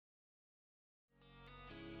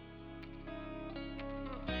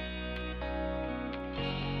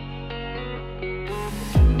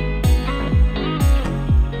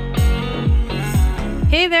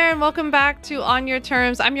Hey there, and welcome back to On Your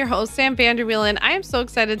Terms. I'm your host, Sam Vanderwiel, and I am so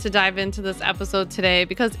excited to dive into this episode today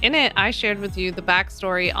because in it, I shared with you the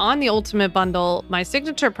backstory on the Ultimate Bundle, my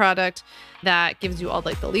signature product that gives you all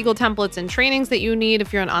like the legal templates and trainings that you need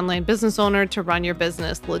if you're an online business owner to run your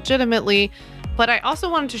business legitimately. But I also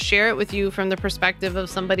wanted to share it with you from the perspective of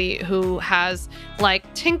somebody who has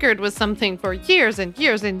like tinkered with something for years and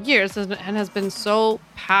years and years and has been so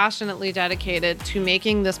passionately dedicated to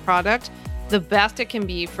making this product the best it can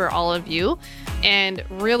be for all of you, and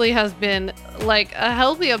really has been like a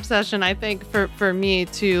healthy obsession, I think, for me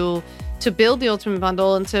to build the Ultimate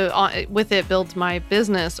Bundle and to with it build my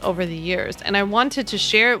business over the years. And I wanted to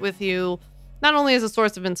share it with you not only as a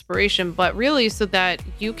source of inspiration, but really so that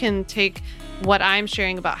you can take what I'm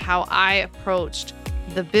sharing about how I approached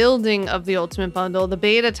the building of the Ultimate Bundle, the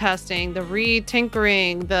beta testing, the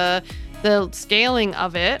re-tinkering, the scaling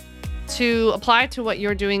of it, to apply to what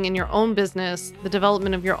you're doing in your own business, the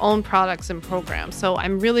development of your own products and programs. So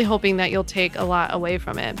I'm really hoping that you'll take a lot away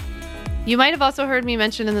from it. You might have also heard me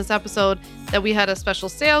mention in this episode that we had a special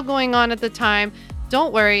sale going on at the time.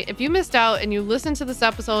 Don't worry, if you missed out and you listened to this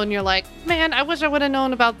episode and you're like, man, I wish I would have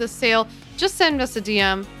known about this sale, just send us a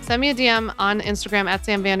DM. Send me a DM on Instagram at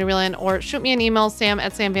Sam Vanderwielen, or shoot me an email,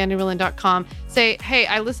 sam@samvanderwielen.com. Say, hey,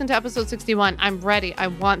 I listened to episode 61. I'm ready. I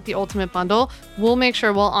want the Ultimate Bundle. We'll make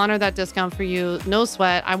sure we'll honor that discount for you. No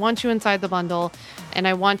sweat. I want you inside the bundle, and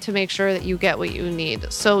I want to make sure that you get what you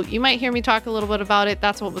need. So you might hear me talk a little bit about it.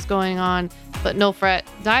 That's what was going on, but no fret.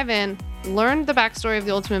 Dive in, learn the backstory of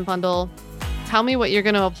the Ultimate Bundle. Tell me what you're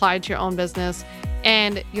going to apply to your own business.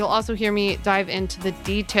 And you'll also hear me dive into the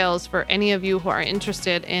details for any of you who are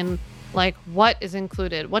interested in like what is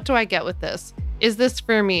included. What do I get with this? Is this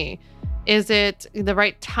for me? Is it the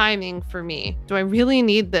right timing for me? Do I really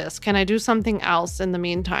need this? Can I do something else in the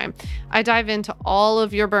meantime? I dive into all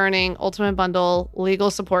of your burning Ultimate Bundle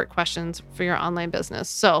legal support questions for your online business.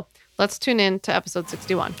 So let's tune in to episode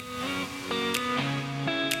 61.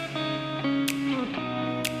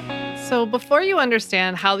 So before you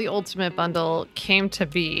understand how the Ultimate Bundle came to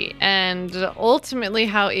be and ultimately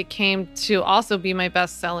how it came to also be my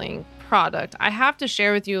best-selling product, I have to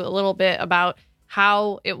share with you a little bit about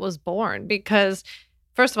how it was born, because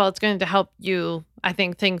first of all, it's going to help you, I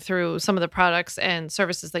think through some of the products and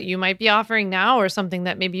services that you might be offering now, or something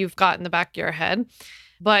that maybe you've got in the back of your head.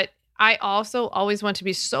 But I also always want to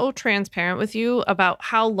be so transparent with you about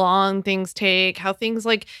how long things take, how things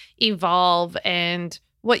like evolve, and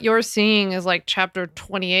what you're seeing is like chapter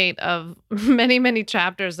 28 of many, many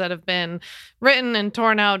chapters that have been written and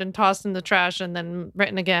torn out and tossed in the trash and then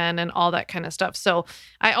written again and all that kind of stuff. So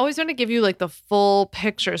I always want to give you like the full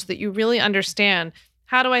picture so that you really understand,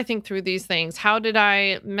 how do I think through these things? How did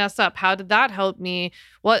I mess up? How did that help me?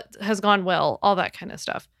 What has gone well? All that kind of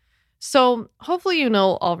stuff. So hopefully you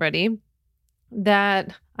know already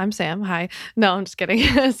that I'm Sam. Hi. No, I'm just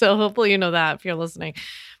kidding. So hopefully you know that if you're listening.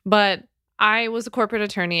 But I was a corporate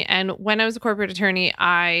attorney, and when I was a corporate attorney,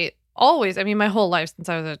 my whole life since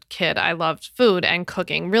I was a kid, I loved food and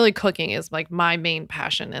cooking. Really, cooking is like my main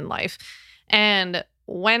passion in life. And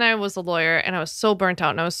when I was a lawyer and I was so burnt out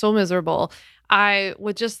and I was so miserable, I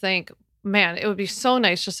would just think, man, it would be so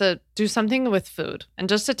nice just to do something with food and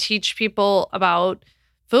just to teach people about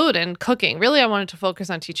food and cooking. Really, I wanted to focus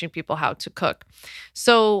on teaching people how to cook.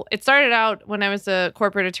 So it started out when I was a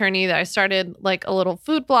corporate attorney that I started like a little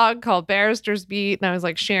food blog called Barrister's Beat. And I was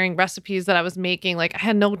like sharing recipes that I was making. Like I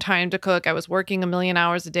had no time to cook. I was working a million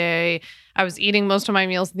hours a day. I was eating most of my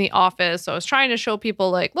meals in the office. So I was trying to show people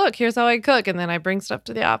like, look, here's how I cook. And then I bring stuff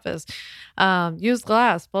to the office, use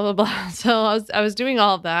glass, blah, blah, blah. So I was doing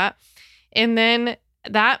all of that. And then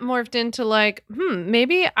that morphed into like,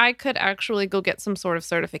 maybe I could actually go get some sort of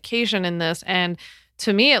certification in this. And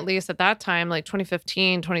to me, at least at that time, like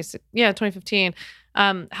 2015,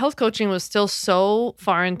 health coaching was still so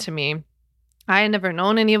foreign to me. I had never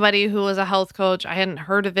known anybody who was a health coach. I hadn't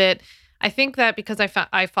heard of it. I think that because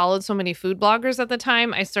I followed so many food bloggers at the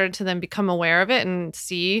time, I started to then become aware of it and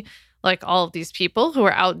see like all of these people who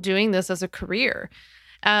are out doing this as a career.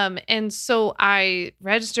 And so I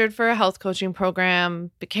registered for a health coaching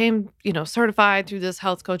program, became, certified through this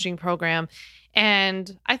health coaching program.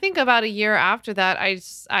 And I think about a year after that,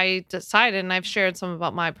 I decided, and I've shared some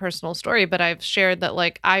about my personal story, but I've shared that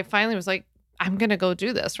like, I finally was like, I'm going to go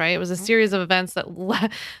do this, right? It was a series of events that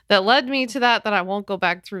led me to that I won't go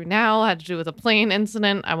back through now. It had to do with a plane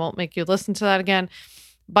incident. I won't make you listen to that again.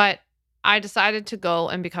 But I decided to go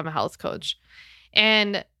and become a health coach.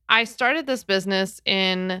 And I started this business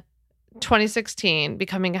in 2016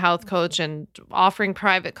 becoming a health coach and offering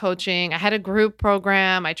private coaching. I had a group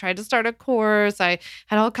program. I tried to start a course. I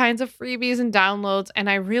had all kinds of freebies and downloads. And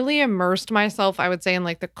I really immersed myself, I would say, in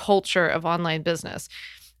like the culture of online business.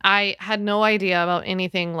 I had no idea about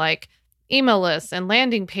anything like email lists and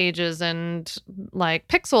landing pages and like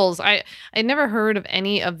pixels. I never heard of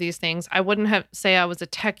any of these things. I wouldn't have say I was a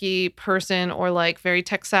techie person or like very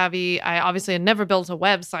tech savvy. I obviously had never built a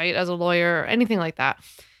website as a lawyer or anything like that.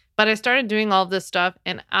 But I started doing all of this stuff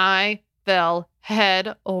and I fell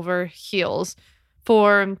head over heels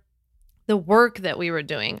for the work that we were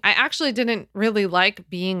doing. I actually didn't really like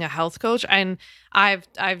being a health coach, and I've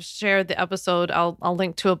shared the episode. I'll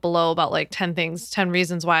link to it below about like 10 things, 10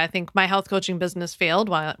 reasons why I think my health coaching business failed,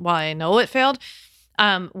 why I know it failed.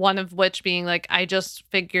 One of which being like I just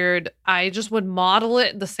figured I just would model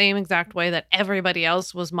it the same exact way that everybody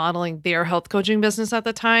else was modeling their health coaching business at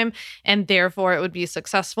the time, and therefore it would be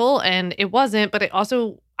successful. And it wasn't, but it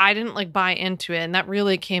also I didn't like buy into it, and that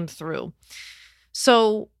really came through.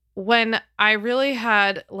 So when I really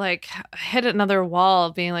had like hit another wall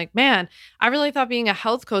of being like, man, I really thought being a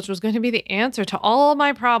health coach was going to be the answer to all of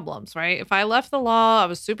my problems, right? If I left the law, I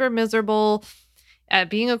was super miserable at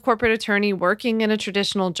being a corporate attorney, working in a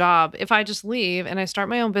traditional job. If I just leave and I start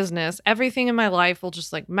my own business, everything in my life will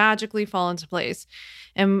just like magically fall into place.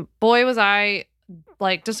 And boy, was I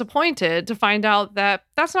like disappointed to find out that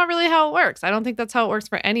that's not really how it works. I don't think that's how it works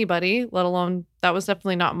for anybody, let alone that was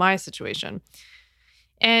definitely not my situation.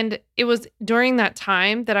 And it was during that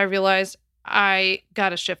time that I realized I got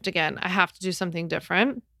to shift again. I have to do something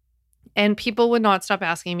different. And people would not stop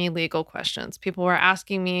asking me legal questions. People were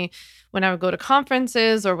asking me when I would go to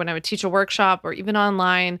conferences or when I would teach a workshop or even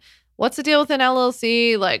online, what's the deal with an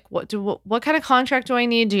LLC? Like, what kind of contract do I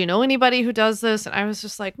need? Do you know anybody who does this? And I was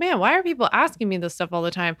just like, man, why are people asking me this stuff all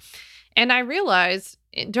the time? And I realized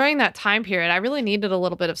during that time period, I really needed a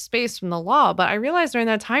little bit of space from the law. But I realized during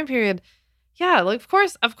that time period, yeah, like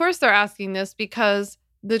of course they're asking this because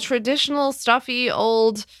the traditional stuffy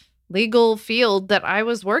old legal field that I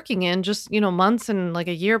was working in just, months and like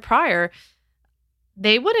a year prior,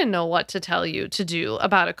 they wouldn't know what to tell you to do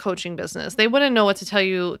about a coaching business. They wouldn't know what to tell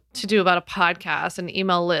you to do about a podcast, an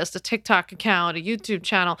email list, a TikTok account, a YouTube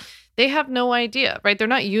channel. They have no idea, right? They're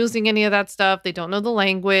not using any of that stuff. They don't know the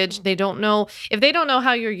language. They don't know if they don't know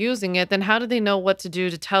how you're using it, then how do they know what to do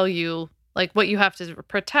to tell you like what you have to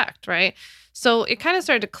protect, right? So it kind of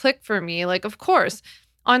started to click for me. Like, of course,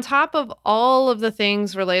 on top of all of the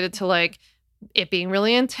things related to like it being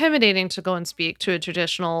really intimidating to go and speak to a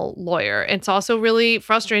traditional lawyer, it's also really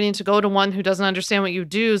frustrating to go to one who doesn't understand what you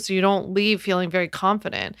do, so you don't leave feeling very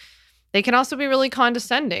confident. They can also be really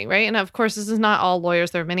condescending, right? And of course, this is not all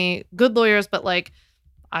lawyers. There are many good lawyers, but like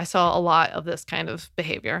I saw a lot of this kind of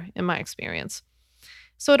behavior in my experience.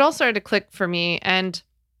 So it all started to click for me. And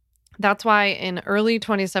that's why in early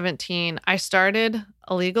 2017, I started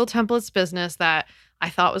a legal templates business that I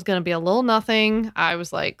thought was going to be a little nothing. I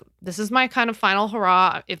was like, this is my kind of final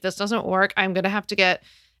hurrah. If this doesn't work, I'm going to have to get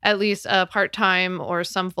at least a part-time or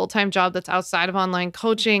some full-time job that's outside of online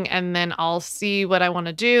coaching, and then I'll see what I want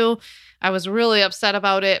to do. I was really upset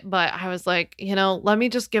about it, but I was like, let me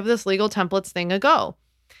just give this legal templates thing a go.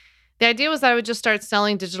 The idea was that I would just start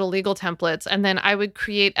selling digital legal templates, and then I would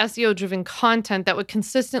create SEO-driven content that would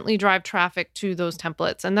consistently drive traffic to those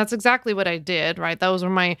templates. And that's exactly what I did, right? Those were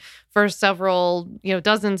my first several,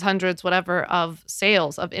 dozens, hundreds, whatever, of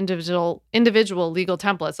sales of individual legal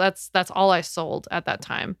templates. That's all I sold at that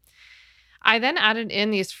time. I then added in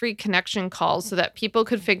these free connection calls so that people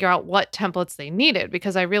could figure out what templates they needed,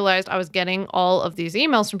 because I realized I was getting all of these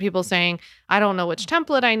emails from people saying, I don't know which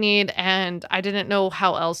template I need, and I didn't know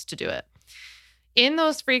how else to do it. In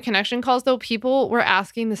those free connection calls, though, people were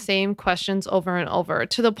asking the same questions over and over,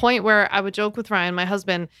 to the point where I would joke with Ryan, my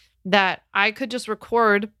husband, that I could just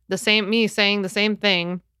record me saying the same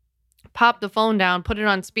thing, pop the phone down, put it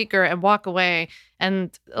on speaker, and walk away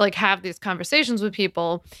and like have these conversations with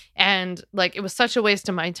people. And like, it was such a waste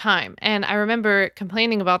of my time. And I remember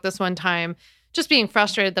complaining about this one time, just being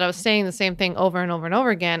frustrated that I was saying the same thing over and over and over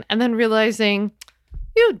again. And then realizing,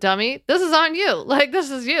 you dummy, this is on you. Like,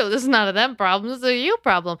 this is you. This is not a them problem. This is a you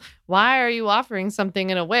problem. Why are you offering something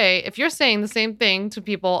in a way? If you're saying the same thing to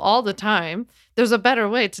people all the time, there's a better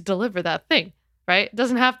way to deliver that thing. Right?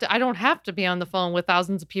 I don't have to be on the phone with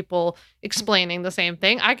thousands of people explaining the same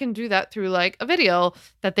thing. I can do that through like a video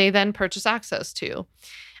that they then purchase access to.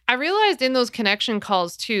 I realized in those connection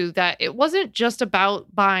calls too, that it wasn't just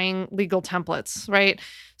about buying legal templates, right?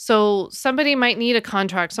 So somebody might need a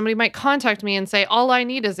contract. Somebody might contact me and say, all I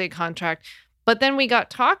need is a contract. But then we got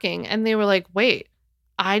talking and they were like, wait,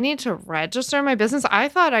 I need to register my business. I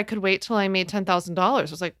thought I could wait till I made $10,000. I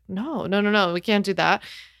was like, no, no, no, no, we can't do that.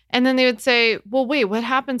 And then they would say, well, wait, what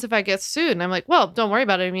happens if I get sued? And I'm like, well, don't worry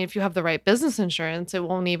about it. I mean, if you have the right business insurance, it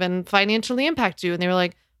won't even financially impact you. And they were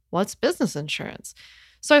like, what's business insurance?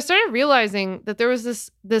 So I started realizing that there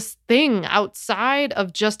was this thing outside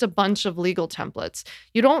of just a bunch of legal templates.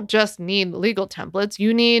 You don't just need legal templates.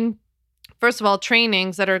 You need, first of all,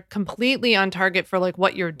 trainings that are completely on target for like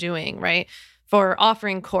what you're doing, right? For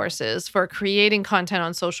offering courses, for creating content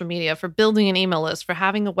on social media, for building an email list, for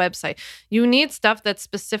having a website. You need stuff that's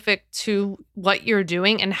specific to what you're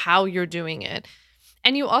doing and how you're doing it.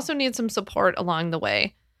 And you also need some support along the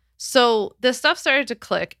way. So this stuff started to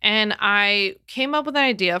click, and I came up with an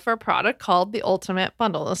idea for a product called the Ultimate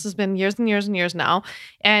Bundle. This has been years and years and years now.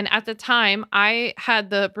 And at the time, I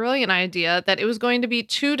had the brilliant idea that it was going to be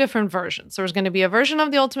two different versions. There was going to be a version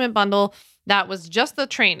of the Ultimate Bundle that was just the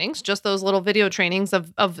trainings, just those little video trainings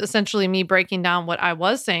of essentially me breaking down what I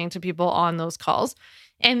was saying to people on those calls.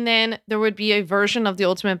 And then there would be a version of the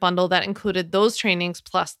Ultimate Bundle that included those trainings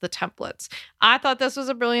plus the templates. I thought this was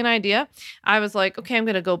a brilliant idea. I was like, okay, I'm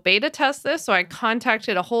going to go beta test this. So I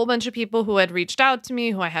contacted a whole bunch of people who had reached out to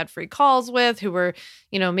me, who I had free calls with, who were,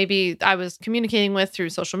 maybe I was communicating with through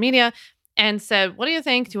social media, and said, what do you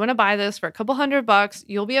think? Do you want to buy this for a couple $100?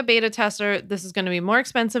 You'll be a beta tester. This is going to be more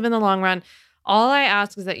expensive in the long run. All I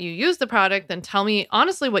ask is that you use the product, then tell me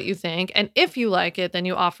honestly what you think. And if you like it, then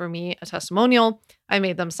you offer me a testimonial. I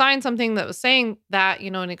made them sign something that was saying that,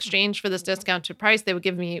 in exchange for this discounted price, they would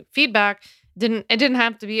give me feedback. It didn't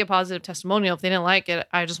have to be a positive testimonial. If they didn't like it,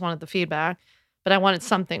 I just wanted the feedback, but I wanted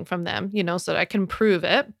something from them, so that I can prove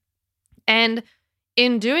it. And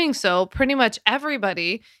in doing so, pretty much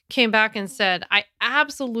everybody came back and said, I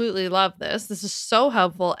absolutely love this. This is so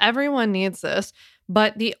helpful. Everyone needs this.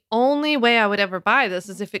 But the only way I would ever buy this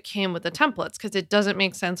is if it came with the templates, because it doesn't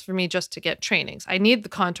make sense for me just to get trainings. I need the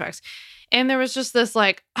contracts. And there was just this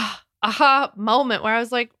like, aha moment where I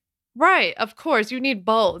was like, right, of course, you need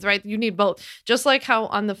both, right? You need both. Just like how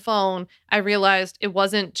on the phone, I realized it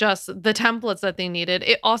wasn't just the templates that they needed.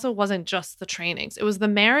 It also wasn't just the trainings. It was the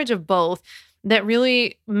marriage of both that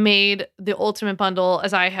really made the Ultimate Bundle,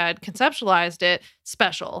 as I had conceptualized it,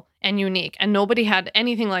 special and unique. And nobody had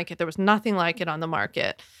anything like it. There was nothing like it on the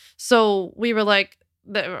market. So we were like,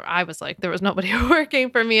 I was like, there was nobody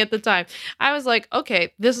working for me at the time. I was like,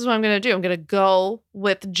 okay, this is what I'm going to do. I'm going to go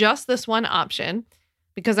with just this one option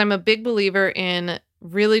because I'm a big believer in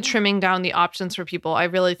really trimming down the options for people. I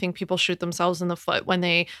really think people shoot themselves in the foot when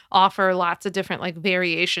they offer lots of different like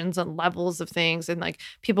variations and levels of things, and like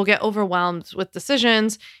people get overwhelmed with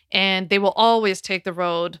decisions and they will always take the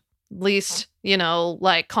road least,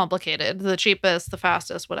 like complicated, the cheapest, the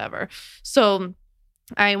fastest, whatever. So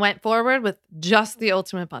I went forward with just the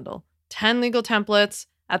Ultimate Bundle, 10 legal templates.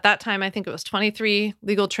 At that time, I think it was 23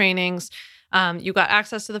 legal trainings. You got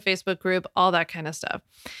access to the Facebook group, all that kind of stuff.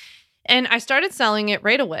 And I started selling it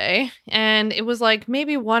right away. And it was like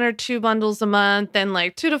maybe 1 or 2 bundles a month, then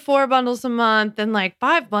like 2 to 4 bundles a month, then like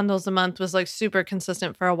 5 bundles a month was like super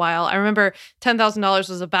consistent for a while. I remember $10,000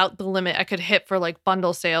 was about the limit I could hit for like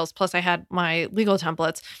bundle sales. Plus I had my legal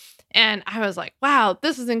templates. And I was like, wow,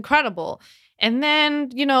 this is incredible. And then,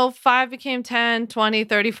 5 became 10, 20,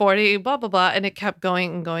 30, 40, blah, blah, blah. And it kept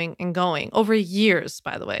going and going and going over years,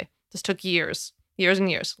 by the way. This took years and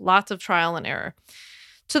years, lots of trial and error.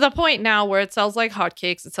 To the point now where it sells like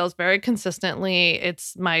hotcakes. It sells very consistently.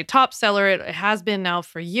 It's my top seller. It has been now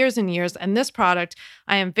for years and years. And this product,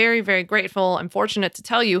 I am very, very grateful and fortunate to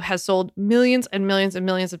tell you, has sold millions and millions and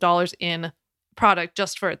millions of dollars in product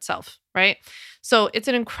just for itself, right? So it's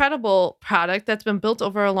an incredible product that's been built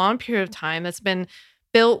over a long period of time. That's been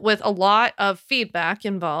built with a lot of feedback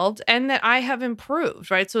involved and that I have improved,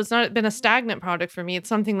 right? So it's not been a stagnant product for me. It's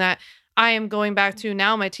something that I am going back to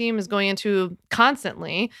now. My team is going into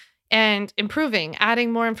constantly and improving,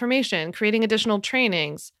 adding more information, creating additional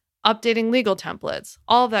trainings, updating legal templates,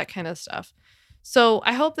 all of that kind of stuff. So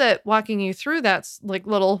I hope that walking you through that like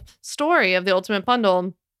little story of the Ultimate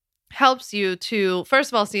Bundle helps you to,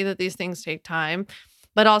 first of all, see that these things take time,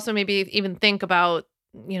 but also maybe even think about,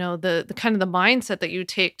 the kind of the mindset that you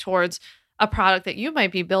take towards a product that you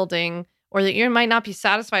might be building or that you might not be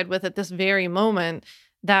satisfied with at this very moment,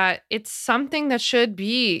 that it's something that should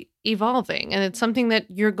be evolving and it's something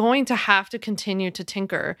that you're going to have to continue to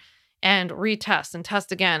tinker and retest and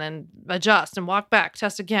test again and adjust and walk back,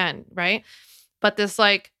 test again, right? But this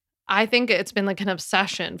I think it's been like an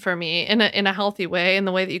obsession for me in a healthy way, in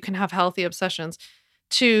the way that you can have healthy obsessions,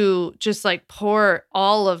 to just like pour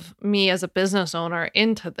all of me as a business owner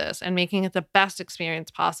into this and making it the best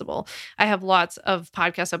experience possible. I have lots of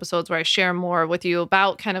podcast episodes where I share more with you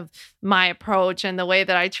about kind of my approach and the way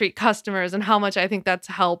that I treat customers and how much I think that's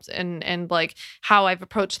helped and like how I've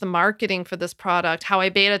approached the marketing for this product, how I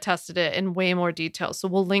beta tested it in way more detail. So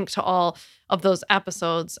we'll link to all of those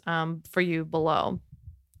episodes for you below.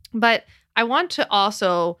 But I want to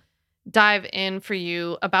also dive in for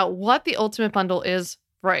you about what the Ultimate Bundle is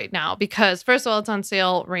right now, because first of all, it's on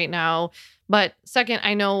sale right now. But second,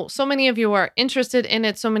 I know so many of you are interested in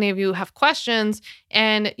it. So many of you have questions,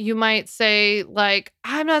 and you might say like,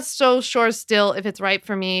 I'm not so sure still if it's right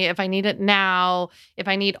for me, if I need it now, if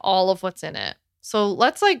I need all of what's in it. So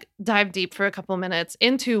let's like dive deep for a couple minutes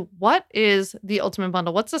into what is the Ultimate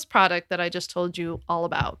Bundle? What's this product that I just told you all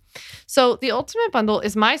about? So the Ultimate Bundle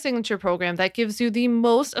is my signature program that gives you the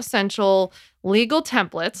most essential legal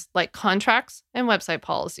templates like contracts and website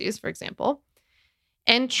policies, for example,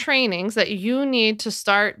 and trainings that you need to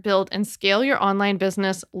start, build, and scale your online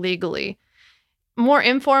business legally. More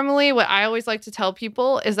informally, what I always like to tell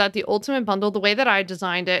people is that the Ultimate Bundle, the way that I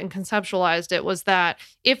designed it and conceptualized it, was that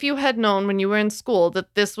if you had known when you were in school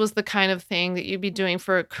that this was the kind of thing that you'd be doing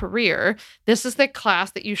for a career, this is the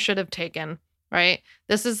class that you should have taken, right?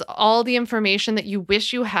 This is all the information that you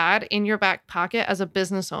wish you had in your back pocket as a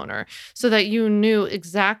business owner so that you knew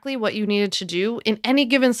exactly what you needed to do in any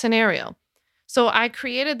given scenario. So I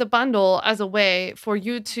created the bundle as a way for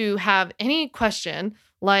you to have any question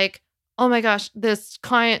like, oh my gosh, this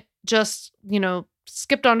client just,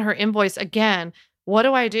 skipped on her invoice again. What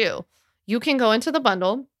do I do? You can go into the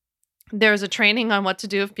bundle. There's a training on what to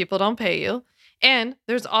do if people don't pay you. And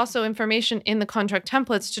there's also information in the contract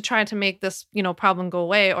templates to try to make this, problem go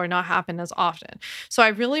away or not happen as often. So I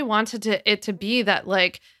really wanted it to be that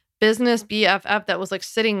like business BFF that was like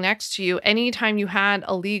sitting next to you anytime you had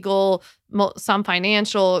a legal, some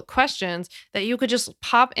financial questions that you could just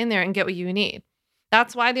pop in there and get what you need.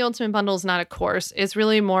 That's why the Ultimate Bundle is not a course. It's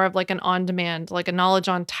really more of like an on-demand, like a knowledge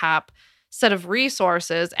on tap set of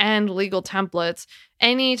resources and legal templates.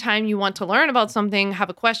 Anytime you want to learn about something, have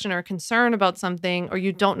a question or a concern about something, or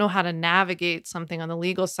you don't know how to navigate something on the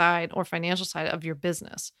legal side or financial side of your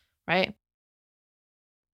business, right?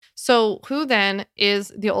 So who then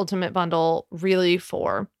is the Ultimate Bundle really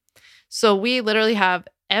for? So we literally have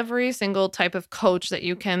every single type of coach that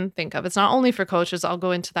you can think of. It's not only for coaches. I'll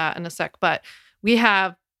go into that in a sec, but we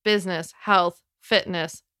have business, health,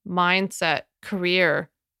 fitness, mindset, career,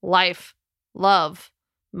 life, love,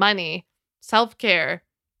 money, self-care,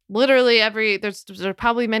 literally there are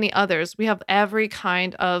probably many others. We have every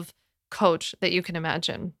kind of coach that you can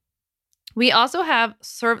imagine. We also have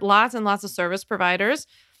lots and lots of service providers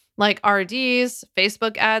like RDs,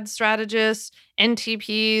 Facebook ad strategists,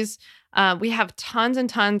 NTPs. We have tons and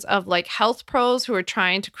tons of like health pros who are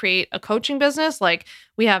trying to create a coaching business. Like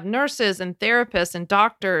we have nurses and therapists and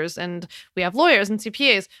doctors, and we have lawyers and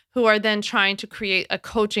CPAs who are then trying to create a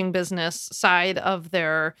coaching business side of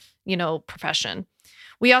their, profession.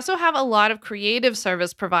 We also have a lot of creative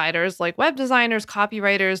service providers like web designers,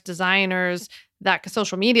 copywriters, designers, that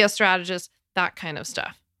social media strategists, that kind of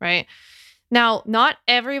stuff, right? Now, not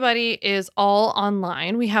everybody is all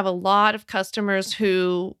online. We have a lot of customers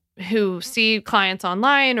who see clients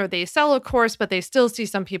online, or they sell a course, but they still see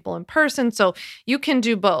some people in person. So you can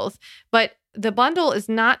do both. But the bundle is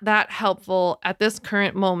not that helpful at this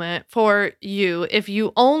current moment for you if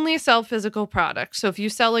you only sell physical products. So if you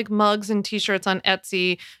sell like mugs and t-shirts on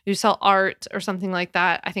Etsy, you sell art or something like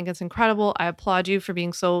that, I think it's incredible. I applaud you for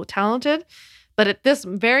being so talented. But at this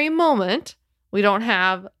very moment, we don't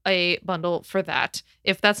have a bundle for that.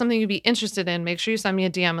 If that's something you'd be interested in, make sure you send me a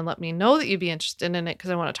DM and let me know that you'd be interested in it because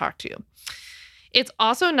I want to talk to you. It's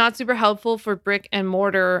also not super helpful for brick and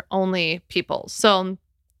mortar only people. So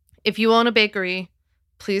if you own a bakery,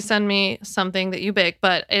 please send me something that you bake,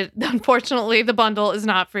 but unfortunately the bundle is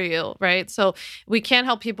not for you, right? So we can't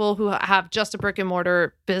help people who have just a brick and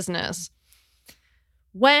mortar business.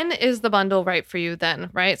 When is the bundle right for you then,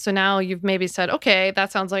 right? So now you've maybe said, okay,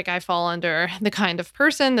 that sounds like I fall under the kind of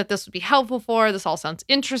person that this would be helpful for. This all sounds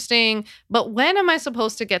interesting, but when am I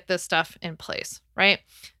supposed to get this stuff in place, right?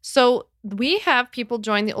 So we have people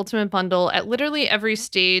join the Ultimate Bundle at literally every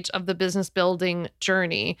stage of the business building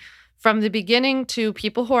journey, from the beginning to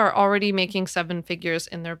people who are already making 7 figures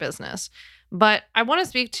in their business. But I want to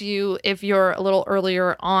speak to you if you're a little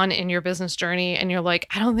earlier on in your business journey and you're like,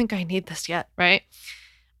 I don't think I need this yet, right?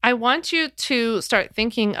 I want you to start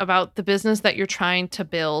thinking about the business that you're trying to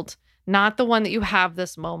build, not the one that you have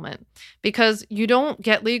this moment, because you don't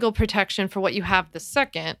get legal protection for what you have this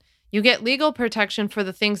second. You get legal protection for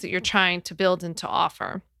the things that you're trying to build and to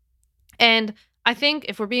offer. And I think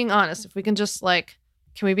if we're being honest, if we can just like,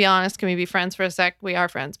 can we be honest? Can we be friends for a sec? We are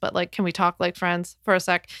friends, but like, can we talk like friends for a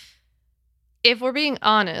sec? If we're being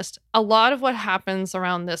honest, a lot of what happens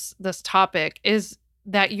around this topic is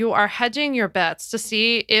that you are hedging your bets to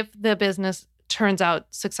see if the business turns out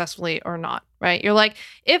successfully or not, right? You're like,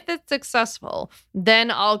 if it's successful, then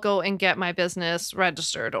I'll go and get my business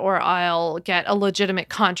registered or I'll get a legitimate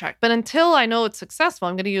contract. But until I know it's successful,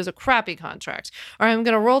 I'm going to use a crappy contract or I'm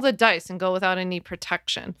going to roll the dice and go without any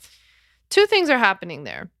protection. Two things are happening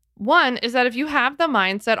there. One is that if you have the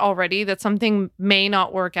mindset already that something may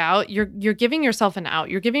not work out, you're giving yourself an out.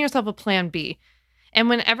 You're giving yourself a plan B. And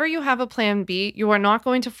whenever you have a plan B, you are not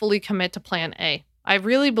going to fully commit to plan A. I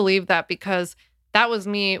really believe that because that was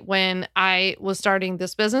me when I was starting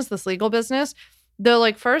this business, this legal business. The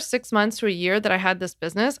like first 6 months to a year that I had this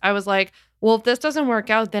business, I was like, well, if this doesn't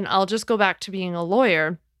work out, then I'll just go back to being a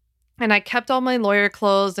lawyer. And I kept all my lawyer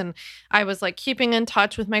clothes and I was like keeping in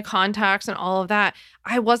touch with my contacts and all of that.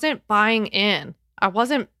 I wasn't buying in. I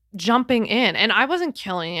wasn't jumping in and I wasn't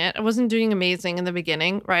killing it. I wasn't doing amazing in the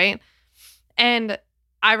beginning, right? And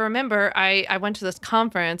I remember I went to this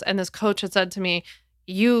conference and this coach had said to me,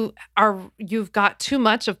 you've got too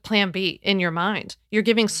much of plan B in your mind. You're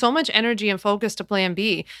giving so much energy and focus to plan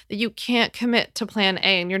B that you can't commit to plan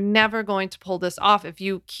A, and you're never going to pull this off. If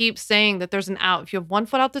you keep saying that there's an out, if you have one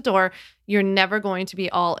foot out the door, you're never going to be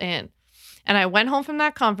all in. And I went home from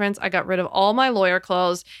that conference. I got rid of all my lawyer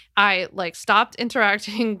clothes. I like stopped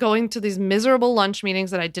interacting, going to these miserable lunch meetings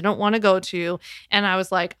that I didn't want to go to. And I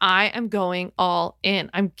was like, I am going all in.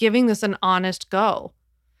 I'm giving this an honest go.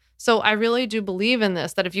 So I really do believe in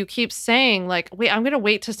this, that if you keep saying like, wait, I'm going to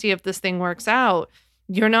wait to see if this thing works out,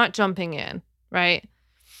 you're not jumping in, right?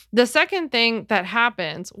 The second thing that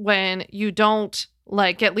happens when you don't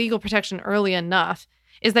like get legal protection early enough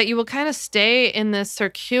is that you will kind of stay in this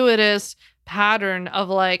circuitous pattern of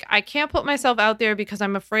like, I can't put myself out there because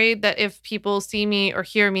I'm afraid that if people see me or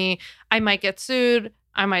hear me, I might get sued.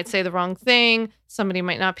 I might say the wrong thing. Somebody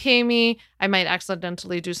might not pay me. I might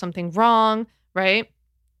accidentally do something wrong, right?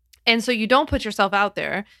 And so you don't put yourself out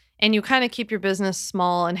there and you kind of keep your business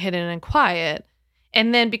small and hidden and quiet.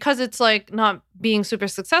 And then because it's like not being super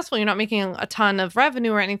successful, you're not making a ton of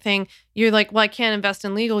revenue or anything. You're like, well, I can't invest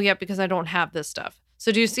in legal yet because I don't have this stuff.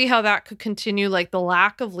 So do you see how that could continue? Like the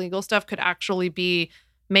lack of legal stuff could actually be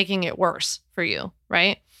making it worse for you,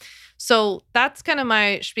 right? So that's kind of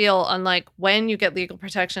my spiel on like when you get legal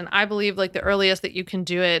protection. I believe like the earliest that you can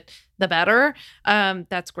do it, the better.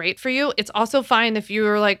 That's great for you. It's also fine if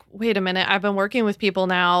you're like, wait a minute, I've been working with people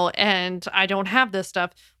now and I don't have this stuff.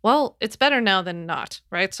 Well, it's better now than not,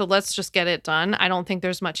 right? So let's just get it done. I don't think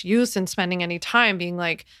there's much use in spending any time being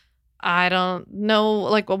like, I don't know,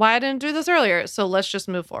 like, well, why I didn't do this earlier. So let's just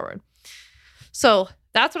move forward. So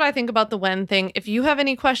that's what I think about the when thing. If you have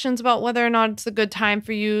any questions about whether or not it's a good time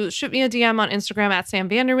for you, shoot me a DM on Instagram at Sam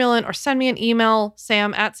Vanderwielen or send me an email,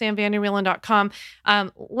 sam@samvanderwielen.com.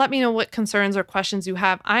 Let me know what concerns or questions you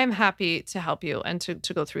have. I am happy to help you and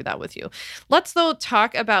to go through that with you. Let's, though,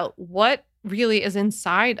 talk about what really is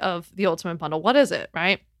inside of the Ultimate Bundle. What is it,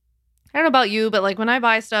 right? I don't know about you, but like when I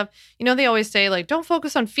buy stuff, you know, they always say like, don't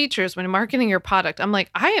focus on features when marketing your product. I'm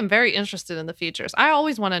like, I am very interested in the features. I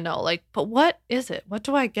always want to know like, but what is it? What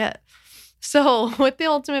do I get? So with the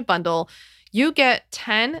Ultimate Bundle, you get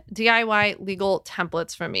 10 DIY legal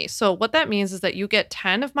templates from me. So what that means is that you get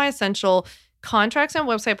 10 of my essential contracts and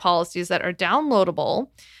website policies that are downloadable.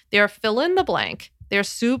 They are fill in the blank. They're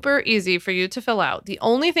super easy for you to fill out. The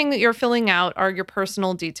only thing that you're filling out are your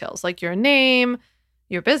personal details, like your name,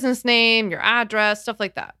 your business name, your address, stuff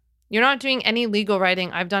like that. You're not doing any legal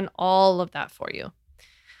writing. I've done all of that for you.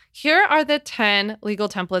 Here are the 10 legal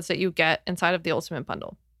templates that you get inside of the Ultimate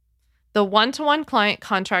Bundle. The one-to-one client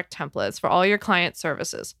contract templates for all your client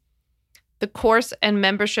services. The course and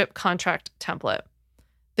membership contract template.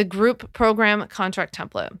 The group program contract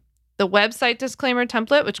template. The website disclaimer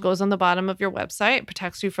template, which goes on the bottom of your website,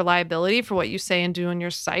 protects you for liability for what you say and do on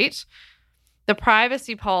your site. The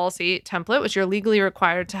privacy policy template, which you're legally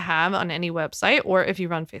required to have on any website or if you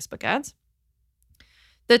run Facebook ads.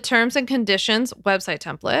 The terms and conditions website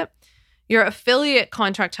template. Your affiliate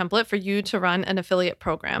contract template for you to run an affiliate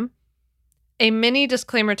program. A mini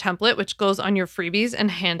disclaimer template, which goes on your freebies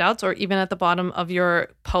and handouts or even at the bottom of your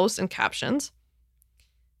posts and captions.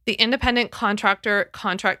 The independent contractor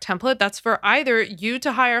contract template, that's for either you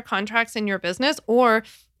to hire contracts in your business, or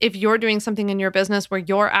if you're doing something in your business where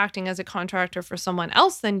you're acting as a contractor for someone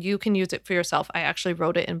else, then you can use it for yourself. I actually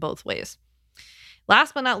wrote it in both ways.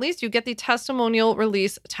 Last but not least, you get the testimonial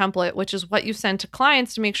release template, which is what you send to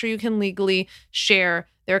clients to make sure you can legally share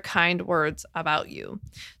their kind words about you.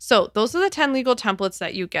 So those are the 10 legal templates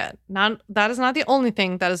that you get. That is not the only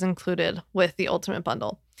thing that is included with the Ultimate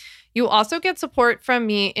Bundle. You also get support from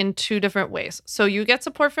me in 2 different ways. So you get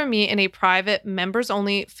support from me in a private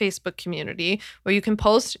members-only Facebook community where you can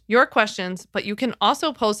post your questions, but you can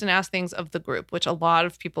also post and ask things of the group, which a lot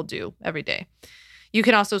of people do every day. You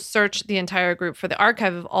can also search the entire group for the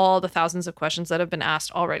archive of all the thousands of questions that have been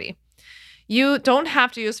asked already. You don't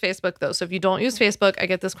have to use Facebook though. So if you don't use Facebook, I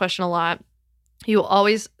get this question a lot, you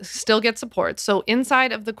always still get support. So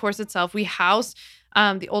inside of the course itself, we house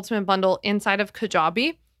the Ultimate Bundle inside of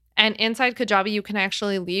Kajabi. And inside Kajabi, you can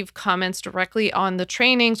actually leave comments directly on the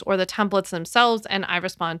trainings or the templates themselves, and I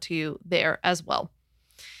respond to you there as well.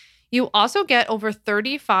 You also get over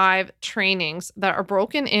 35 trainings that are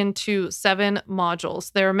broken into 7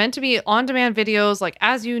 modules. They're meant to be on-demand videos, like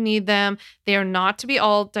as you need them. They are not to be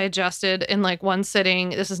all digested in like one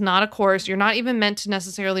sitting. This is not a course. You're not even meant to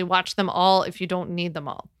necessarily watch them all if you don't need them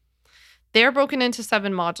all. They're broken into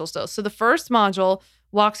 7 modules though. So the first module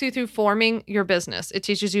walks you through forming your business. It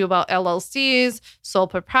teaches you about LLCs, sole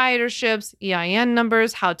proprietorships, EIN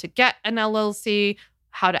numbers, how to get an LLC,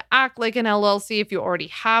 how to act like an LLC if you already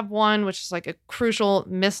have one, which is like a crucial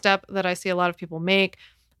misstep that I see a lot of people make,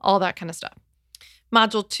 all that kind of stuff.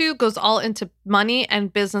 Module 2 goes all into money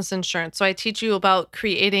and business insurance. So I teach you about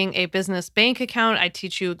creating a business bank account. I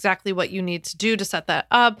teach you exactly what you need to do to set that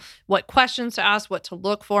up, what questions to ask, what to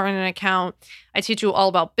look for in an account. I teach you all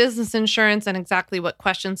about business insurance and exactly what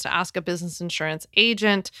questions to ask a business insurance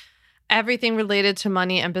agent. Everything related to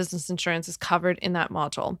money and business insurance is covered in that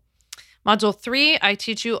module. Module 3, I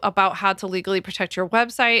teach you about how to legally protect your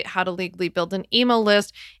website, how to legally build an email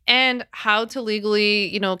list, and how to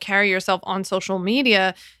legally, carry yourself on social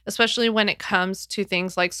media, especially when it comes to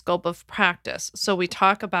things like scope of practice. So we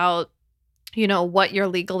talk about what you're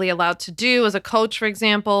legally allowed to do as a coach, for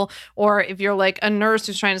example, or if you're like a nurse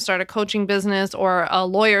who's trying to start a coaching business or a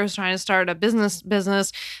lawyer who's trying to start a business,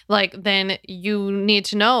 then you need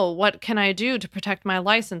to know, what can I do to protect my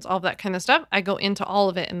license, all of that kind of stuff. I go into all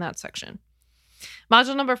of it in that section.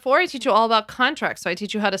 Module number 4, I teach you all about contracts. So I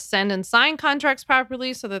teach you how to send and sign contracts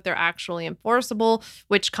properly so that they're actually enforceable,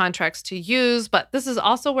 which contracts to use. But this is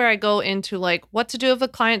also where I go into like what to do if a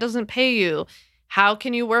client doesn't pay you. How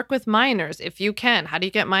can you work with minors if you can? How do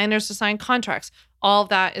you get minors to sign contracts? All of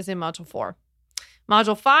that is in Module 4.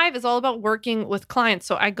 Module 5 is all about working with clients.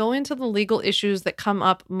 So I go into the legal issues that come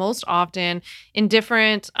up most often in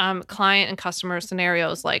different client and customer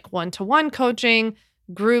scenarios, like one-to-one coaching,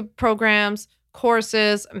 group programs,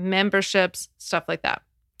 courses, memberships, stuff like that.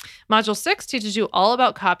 Module 6 teaches you all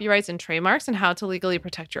about copyrights and trademarks and how to legally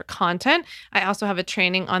protect your content. I also have a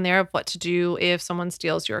training on there of what to do if someone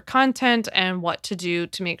steals your content and what to do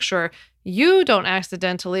to make sure you don't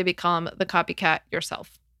accidentally become the copycat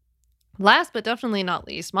yourself. Last but definitely not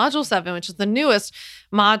least, Module 7, which is the newest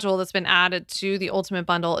module that's been added to the Ultimate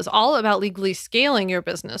Bundle, is all about legally scaling your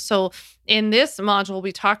business. So in this module,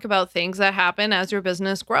 we talk about things that happen as your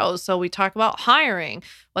business grows. So we talk about hiring.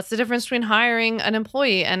 What's the difference between hiring an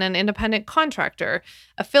employee and an independent contractor?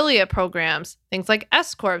 Affiliate programs, things like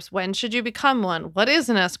S-Corps. When should you become one? What is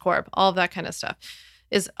an S-Corp? All of that kind of stuff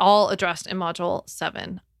is all addressed in Module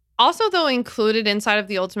 7. Also, though, included inside of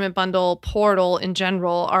the Ultimate Bundle portal in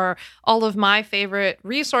general are all of my favorite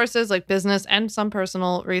resources, like business and some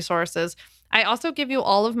personal resources. I also give you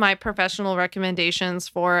all of my professional recommendations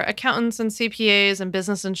for accountants and CPAs and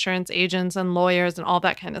business insurance agents and lawyers and all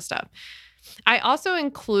that kind of stuff. I also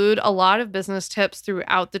include a lot of business tips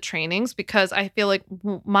throughout the trainings because I feel like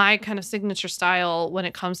my kind of signature style when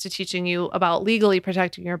it comes to teaching you about legally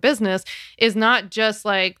protecting your business is not just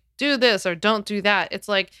like, do this or don't do that. It's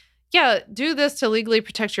like, yeah, do this to legally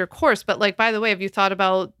protect your course. But like, by the way, have you thought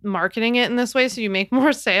about marketing it in this way so you make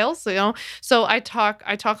more sales? So I talk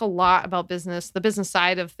a lot about business, the business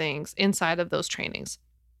side of things inside of those trainings.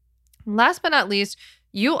 Last but not least,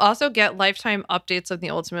 you also get lifetime updates of the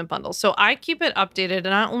Ultimate Bundle. So I keep it updated.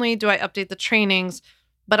 And not only do I update the trainings,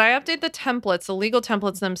 but I update the templates, the legal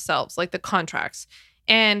templates themselves, like the contracts.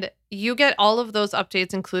 And you get all of those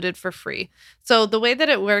updates included for free. So the way that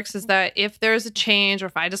it works is that if there's a change or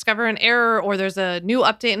if I discover an error or there's a new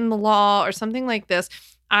update in the law or something like this,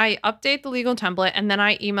 I update the legal template and then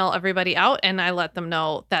I email everybody out and I let them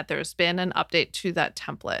know that there's been an update to that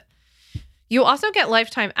template. You also get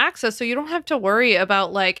lifetime access, so you don't have to worry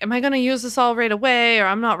about like, am I going to use this all right away or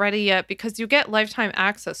I'm not ready yet, because you get lifetime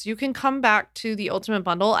access. You can come back to the Ultimate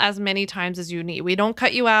Bundle as many times as you need. We don't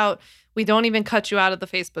cut you out. We don't even cut you out of the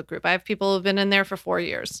Facebook group. I have people who've been in there for 4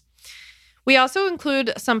 years. We also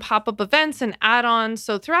include some pop-up events and add-ons.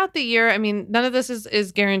 So throughout the year, I mean, none of this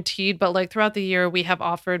is guaranteed, but like throughout the year, we have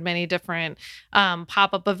offered many different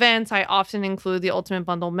pop-up events. I often include the Ultimate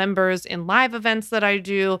Bundle members in live events that I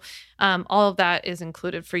do. All of that is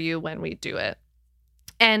included for you when we do it.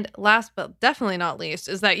 And last but definitely not least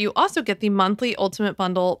is that you also get the monthly Ultimate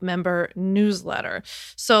Bundle member newsletter.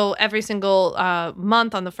 So every single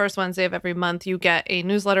month on the first Wednesday of every month, you get a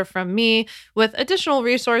newsletter from me with additional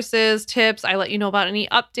resources, tips. I let you know about any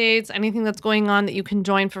updates, anything that's going on that you can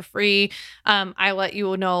join for free. I let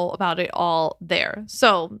you know about it all there.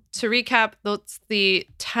 So to recap, that's the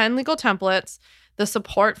 10 legal templates, the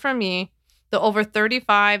support from me, the over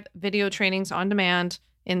 35 video trainings on demand,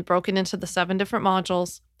 broken into the 7 different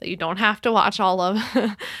modules that you don't have to watch all of,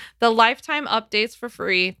 the lifetime updates for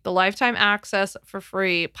free, the lifetime access for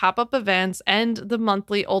free, pop-up events, and the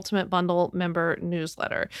monthly Ultimate Bundle member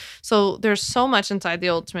newsletter. So there's so much inside the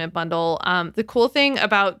Ultimate Bundle. The cool thing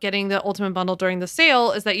about getting the Ultimate Bundle during the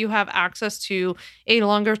sale is that you have access to a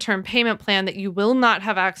longer term payment plan that you will not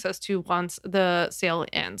have access to once the sale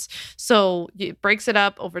ends. So it breaks it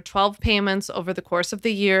up over 12 payments over the course of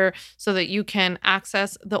the year so that you can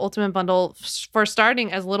access the Ultimate Bundle for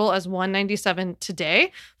starting as little as $197 today,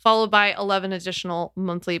 followed by 11 additional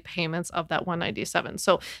monthly payments of that $197.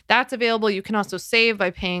 So that's available. You can also save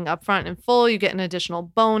by paying upfront in full. You get an additional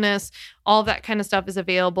bonus. All that kind of stuff is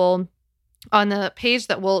available on the page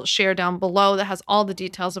that we'll share down below that has all the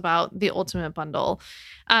details about the Ultimate Bundle.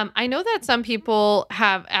 I know that some people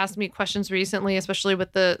have asked me questions recently, especially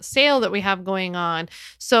with the sale that we have going on.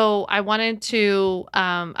 So I wanted to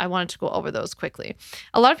go over those quickly.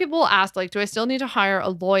 A lot of people ask, like, do I still need to hire a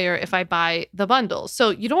lawyer if I buy the bundle? So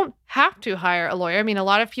you don't have to hire a lawyer. I mean, a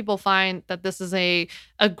lot of people find that this is a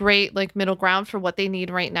great like middle ground for what they need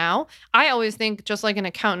right now. I always think, just like an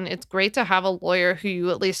accountant, it's great to have a lawyer who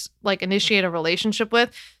you at least like initiate a relationship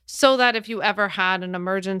with, so that if you ever had an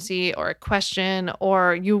emergency or a question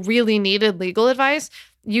or you really needed legal advice,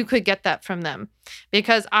 you could get that from them.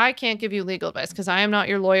 Because I can't give you legal advice because I am not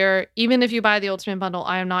your lawyer. Even if you buy the Ultimate Bundle,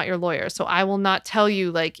 I am not your lawyer. So I will not tell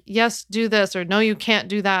you like, yes, do this, or no, you can't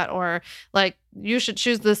do that, or like, you should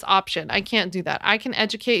choose this option. I can't do that. I can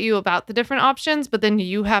educate you about the different options, but then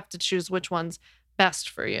you have to choose which one's best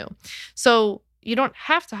for you. So you don't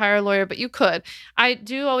have to hire a lawyer, but you could. I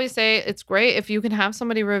do always say it's great if you can have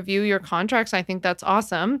somebody review your contracts. I think that's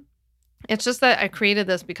awesome. It's just that I created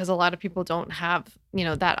this because a lot of people don't have,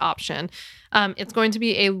 that option. It's going to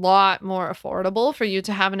be a lot more affordable for you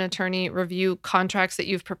to have an attorney review contracts that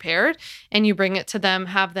you've prepared and you bring it to them,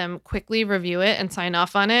 have them quickly review it and sign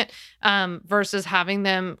off on it, versus having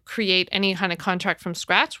them create any kind of contract from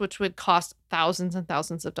scratch, which would cost thousands and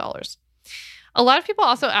thousands of dollars. A lot of people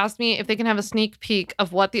also ask me if they can have a sneak peek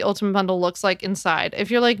of what the Ultimate Bundle looks like inside. If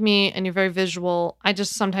you're like me and you're very visual, I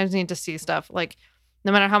just sometimes need to see stuff, like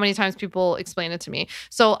no matter how many times people explain it to me.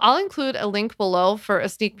 So I'll include a link below for a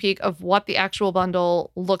sneak peek of what the actual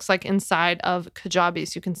bundle looks like inside of Kajabi,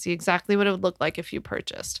 so you can see exactly what it would look like if you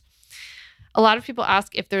purchased. A lot of people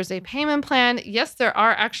ask if there's a payment plan. Yes, there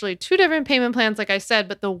are actually 2 different payment plans, like I said,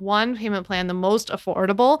 but the one payment plan, the most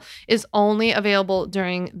affordable, is only available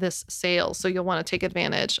during this sale. So you'll want to take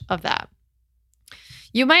advantage of that.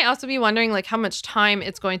 You might also be wondering like how much time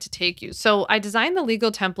it's going to take you. So I designed the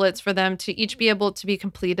legal templates for them to each be able to be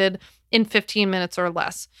completed in 15 minutes or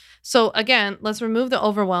less. So again, let's remove the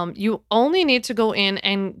overwhelm. You only need to go in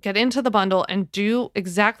and get into the bundle and do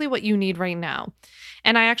exactly what you need right now.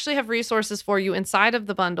 And I actually have resources for you inside of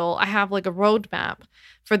the bundle. I have like a roadmap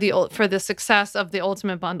for the success of the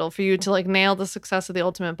Ultimate Bundle, for you to like nail the success of the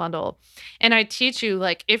Ultimate Bundle. And I teach you,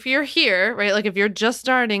 like, if you're here, right? Like if you're just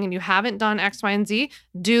starting and you haven't done X, Y, and Z,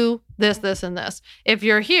 do this, this, and this. If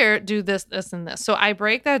you're here, do this, this, and this. So I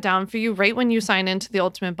break that down for you right when you sign into the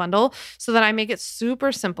Ultimate Bundle so that I make it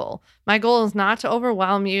super simple. My goal is not to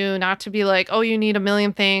overwhelm you, not to be like, oh, you need a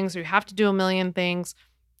million things or you have to do a million things.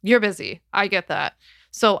 You're busy. I get that.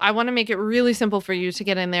 So I want to make it really simple for you to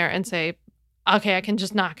get in there and say, okay, I can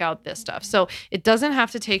just knock out this stuff. So it doesn't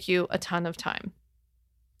have to take you a ton of time.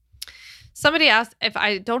 Somebody asked, if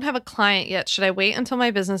I don't have a client yet, should I wait until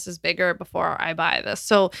my business is bigger before I buy this?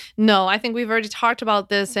 So no, I think we've already talked about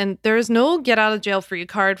this, and there is no get out of jail free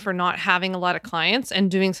card for not having a lot of clients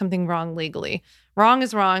and doing something wrong legally. Wrong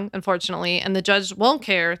is wrong, unfortunately, and the judge won't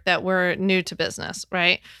care that we're new to business,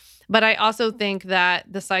 right? But I also think that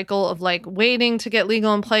the cycle of like waiting to get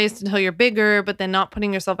legal in place until you're bigger, but then not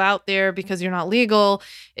putting yourself out there because you're not legal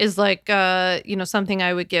is like, something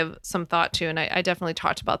I would give some thought to. And I definitely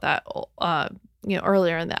talked about that,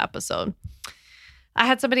 earlier in the episode. I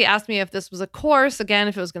had somebody ask me if this was a course, again,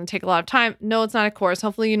 if it was going to take a lot of time. No, it's not a course.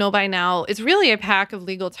 Hopefully, you know by now. It's really a pack of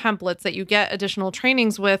legal templates that you get additional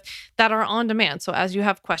trainings with that are on demand. So as you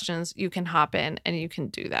have questions, you can hop in and you can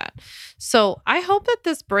do that. So I hope that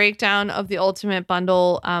this breakdown of the Ultimate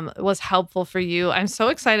Bundle was helpful for you. I'm so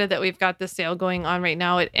excited that we've got this sale going on right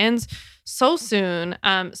now. It ends so soon.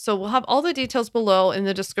 So we'll have all the details below in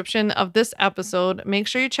the description of this episode. Make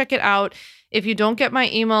sure you check it out. If you don't get my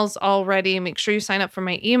emails already, make sure you sign up for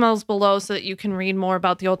my emails below so that you can read more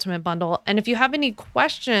about the Ultimate Bundle. And if you have any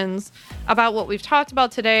questions about what we've talked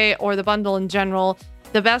about today or the bundle in general,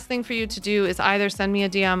 the best thing for you to do is either send me a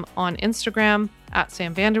DM on Instagram at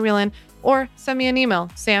Sam Vanderwielen or send me an email,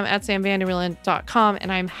 sam@samvanderwielen.com,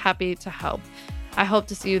 and I'm happy to help. I hope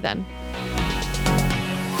to see you then.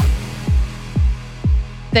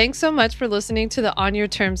 Thanks so much for listening to the On Your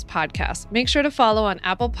Terms podcast. Make sure to follow on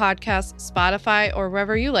Apple Podcasts, Spotify, or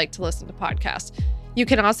wherever you like to listen to podcasts. You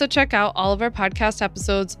can also check out all of our podcast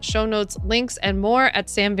episodes, show notes, links, and more at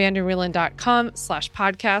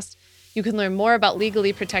samvanderwielen.com/podcast. You can learn more about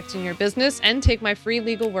legally protecting your business and take my free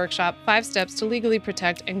legal workshop, 5 Steps to Legally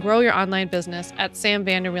Protect and Grow Your Online Business at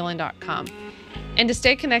samvanderwielen.com. And to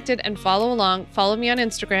stay connected and follow along, follow me on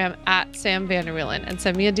Instagram at Sam Vanderwielen and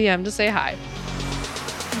send me a DM to say hi.